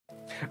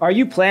Are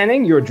you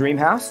planning your dream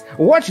house?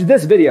 Watch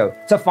this video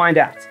to find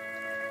out.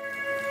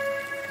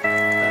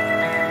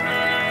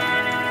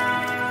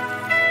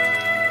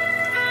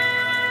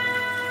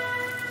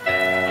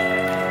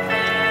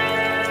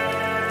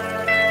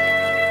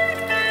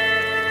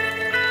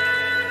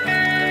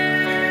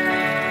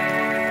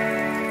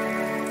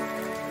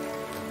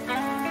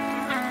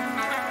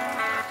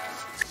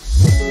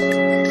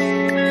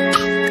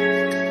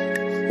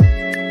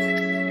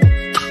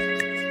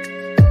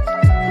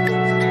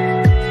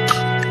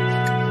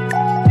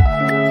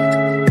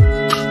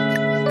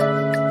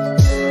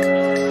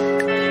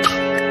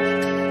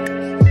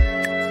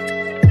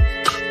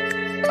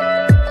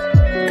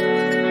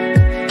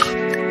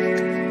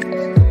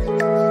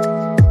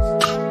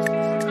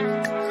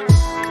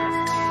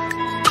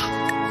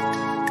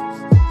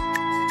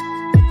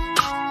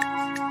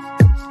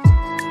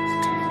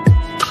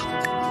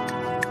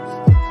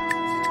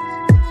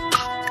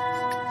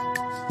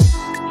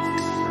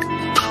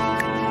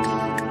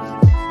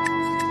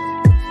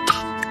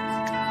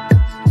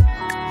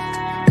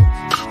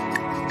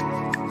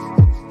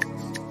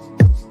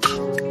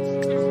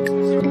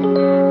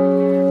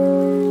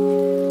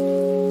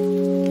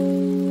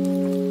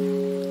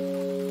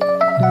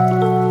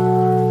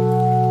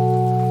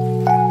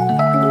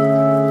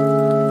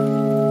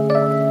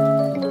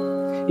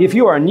 If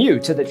you are new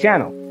to the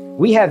channel,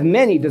 we have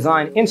many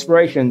design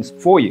inspirations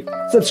for you.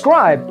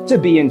 Subscribe to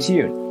be in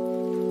tune.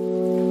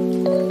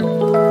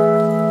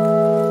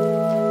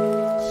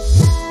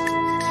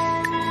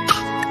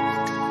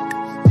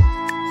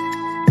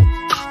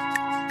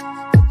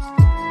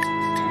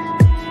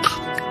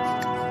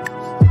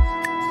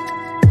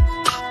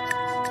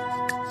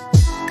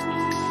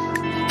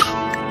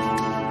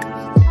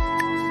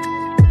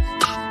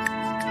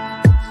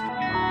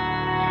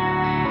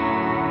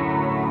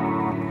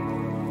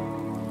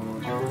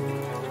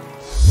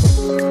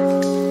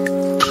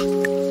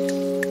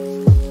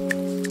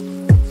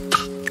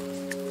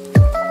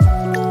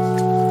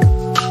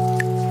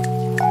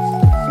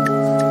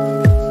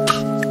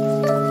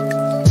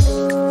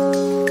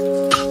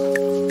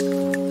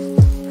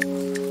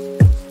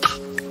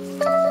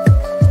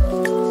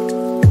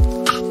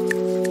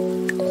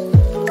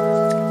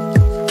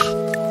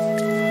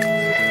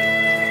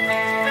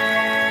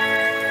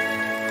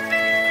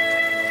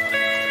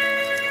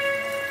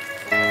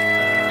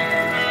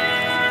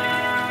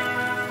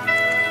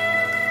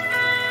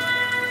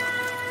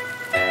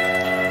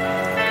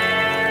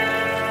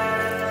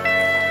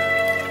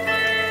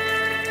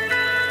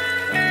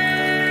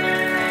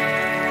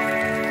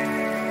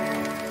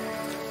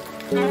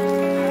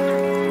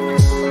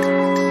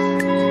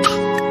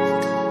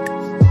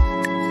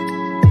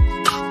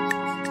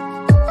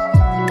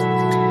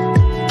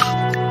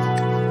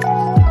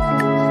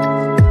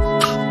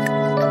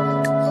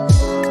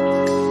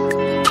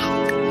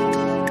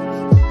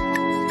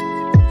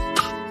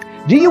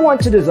 Do you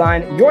want to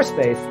design your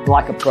space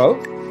like a pro?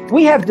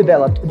 We have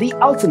developed the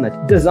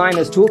ultimate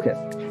designer's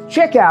toolkit.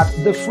 Check out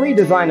the free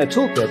designer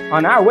toolkit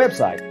on our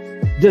website,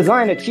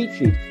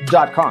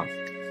 designercheatsheet.com.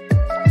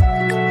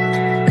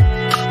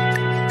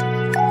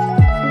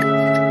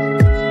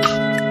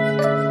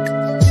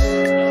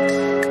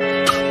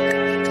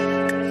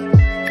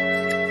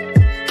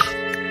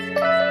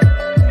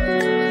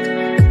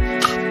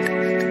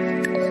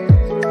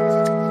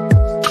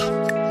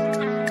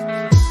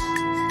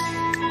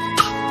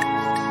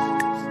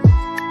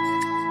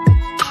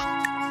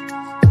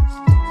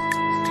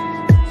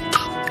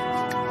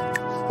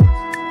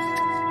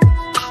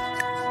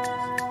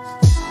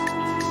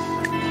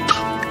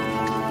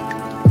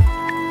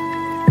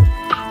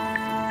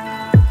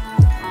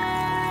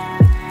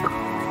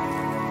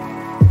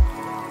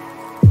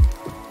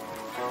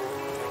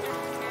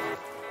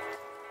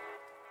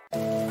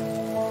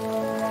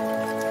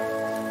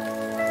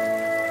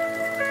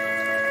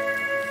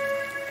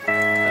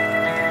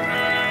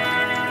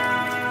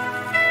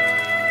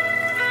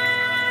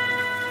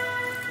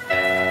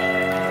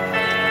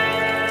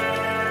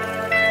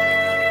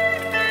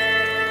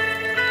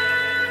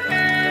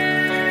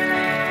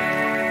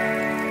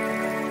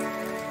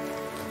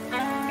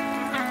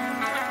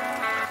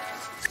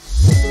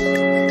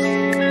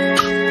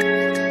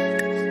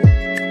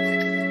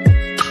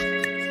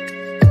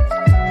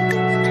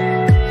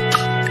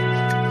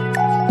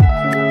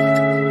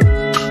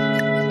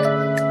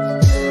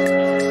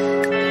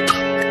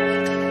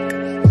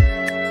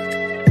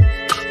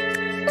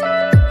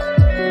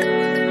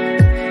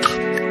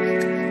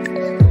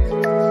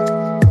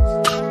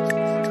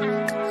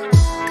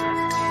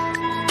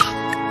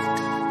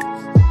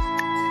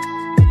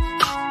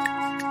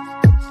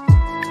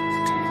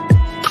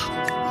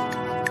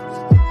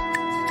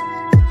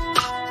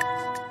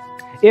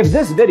 If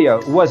this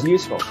video was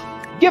useful,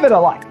 give it a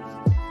like.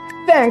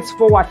 Thanks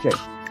for watching.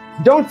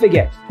 Don't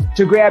forget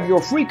to grab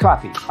your free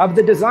copy of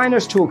the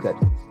Designer's Toolkit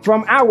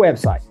from our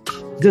website,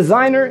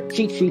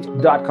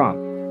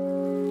 designercheatsheet.com.